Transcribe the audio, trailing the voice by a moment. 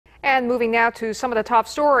And moving now to some of the top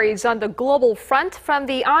stories on the global front, from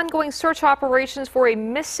the ongoing search operations for a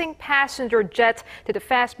missing passenger jet to the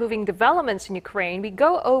fast-moving developments in Ukraine. We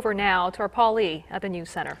go over now to our Paul Lee at the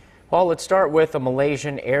News Center. Well, let's start with a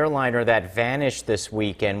Malaysian airliner that vanished this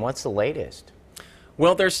weekend. What's the latest?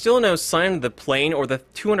 Well, there's still no sign of the plane or the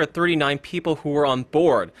 239 people who were on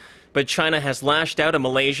board. But China has lashed out at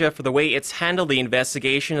Malaysia for the way it's handled the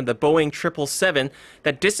investigation of the Boeing 777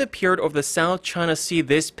 that disappeared over the South China Sea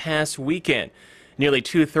this past weekend. Nearly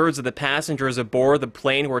two-thirds of the passengers aboard the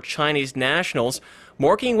plane were Chinese nationals,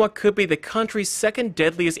 marking what could be the country's second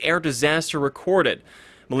deadliest air disaster recorded.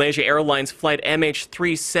 Malaysia Airlines flight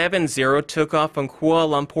MH370 took off from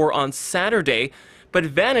Kuala Lumpur on Saturday, but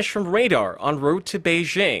vanished from radar en route to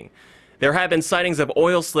Beijing. There have been sightings of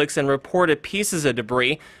oil slicks and reported pieces of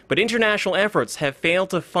debris, but international efforts have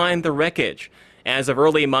failed to find the wreckage. As of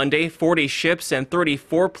early Monday, 40 ships and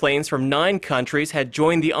 34 planes from 9 countries had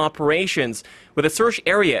joined the operations, with the search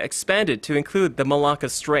area expanded to include the Malacca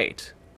Strait.